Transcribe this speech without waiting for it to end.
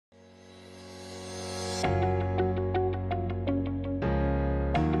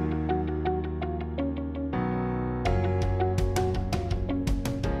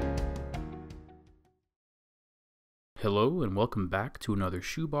Hello and welcome back to another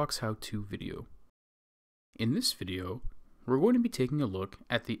SHOEBOX how-to video. In this video, we're going to be taking a look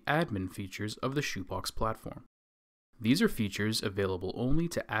at the admin features of the SHOEBOX platform. These are features available only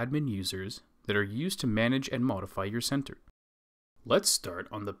to admin users that are used to manage and modify your center. Let's start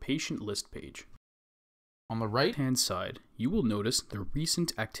on the patient list page. On the right-hand side, you will notice the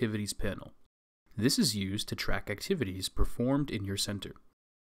Recent Activities panel. This is used to track activities performed in your center.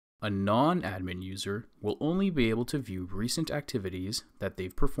 A non-admin user will only be able to view recent activities that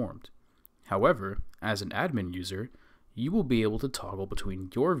they've performed. However, as an admin user, you will be able to toggle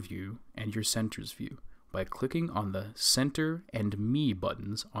between your view and your center's view by clicking on the Center and Me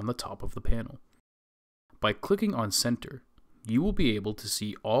buttons on the top of the panel. By clicking on Center, you will be able to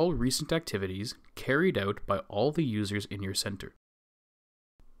see all recent activities carried out by all the users in your center.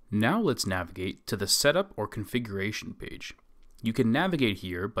 Now let's navigate to the Setup or Configuration page. You can navigate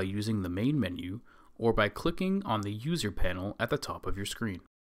here by using the main menu or by clicking on the User panel at the top of your screen.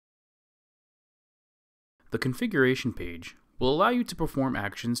 The Configuration page will allow you to perform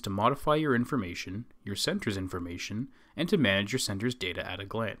actions to modify your information, your center's information, and to manage your center's data at a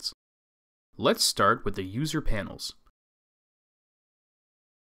glance. Let's start with the User panels.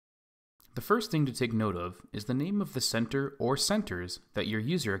 The first thing to take note of is the name of the center or centers that your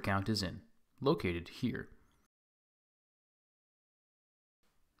user account is in, located here.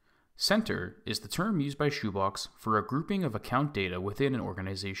 Center is the term used by SHOEBOX for a grouping of account data within an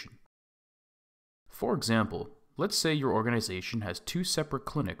organization. For example, let's say your organization has two separate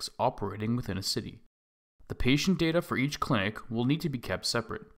clinics operating within a city. The patient data for each clinic will need to be kept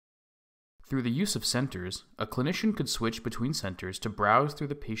separate. Through the use of centers, a clinician could switch between centers to browse through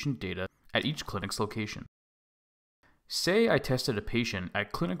the patient data at each clinic's location. Say I tested a patient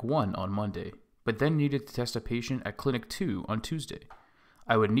at Clinic 1 on Monday, but then needed to test a patient at Clinic 2 on Tuesday.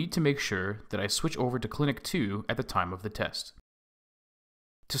 I would need to make sure that I switch over to Clinic 2 at the time of the test.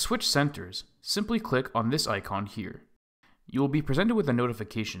 To switch centers, simply click on this icon here. You will be presented with a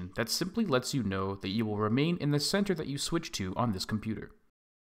notification that simply lets you know that you will remain in the center that you switch to on this computer.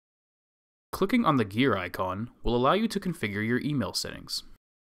 Clicking on the gear icon will allow you to configure your email settings.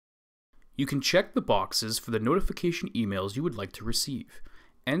 You can check the boxes for the notification emails you would like to receive,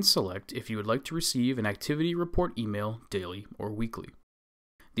 and select if you would like to receive an activity report email daily or weekly.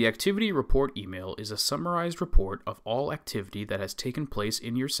 The activity report email is a summarized report of all activity that has taken place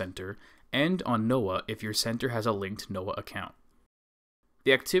in your center and on NOAA if your center has a linked NOAA account.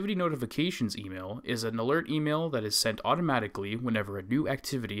 The activity notifications email is an alert email that is sent automatically whenever a new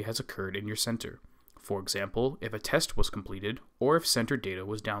activity has occurred in your center. For example, if a test was completed or if center data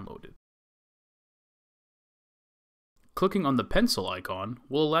was downloaded. Clicking on the pencil icon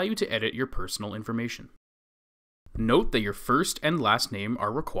will allow you to edit your personal information. Note that your first and last name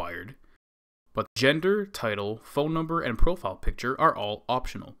are required, but gender, title, phone number, and profile picture are all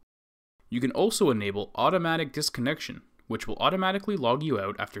optional. You can also enable automatic disconnection, which will automatically log you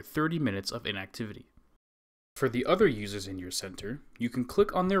out after 30 minutes of inactivity. For the other users in your center, you can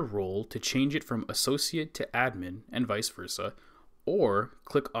click on their role to change it from associate to admin and vice versa, or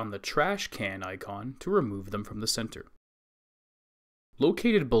click on the trash can icon to remove them from the center.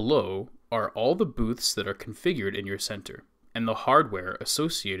 Located below are all the booths that are configured in your center, and the hardware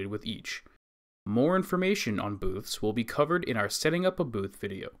associated with each. More information on booths will be covered in our Setting Up a Booth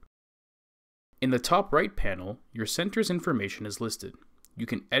video. In the top right panel, your center's information is listed. You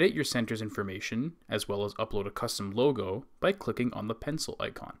can edit your center's information, as well as upload a custom logo by clicking on the pencil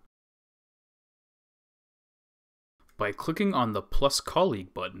icon. By clicking on the Plus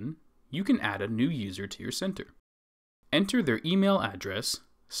Colleague button, you can add a new user to your center. Enter their email address,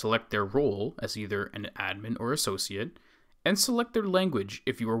 select their role as either an admin or associate, and select their language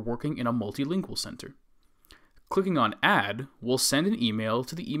if you are working in a multilingual center. Clicking on Add will send an email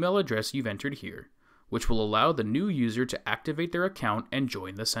to the email address you've entered here, which will allow the new user to activate their account and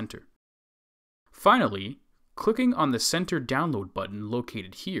join the center. Finally, clicking on the Center Download button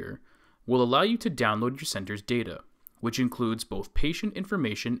located here will allow you to download your center's data, which includes both patient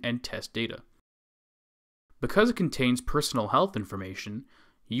information and test data. Because it contains personal health information,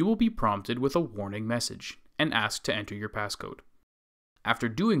 you will be prompted with a warning message and asked to enter your passcode. After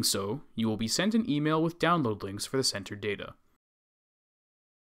doing so, you will be sent an email with download links for the center data.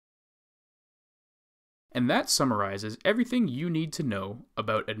 And that summarizes everything you need to know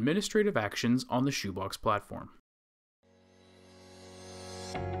about administrative actions on the SHOEBOX platform.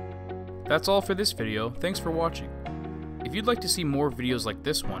 That's all for this video. Thanks for watching. If you'd like to see more videos like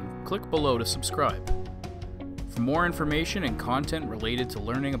this one, click below to subscribe. For more information and content related to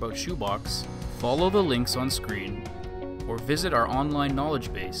learning about SHOEBOX, follow the links on screen or visit our online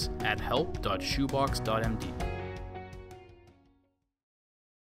knowledge base at help.shoebox.md.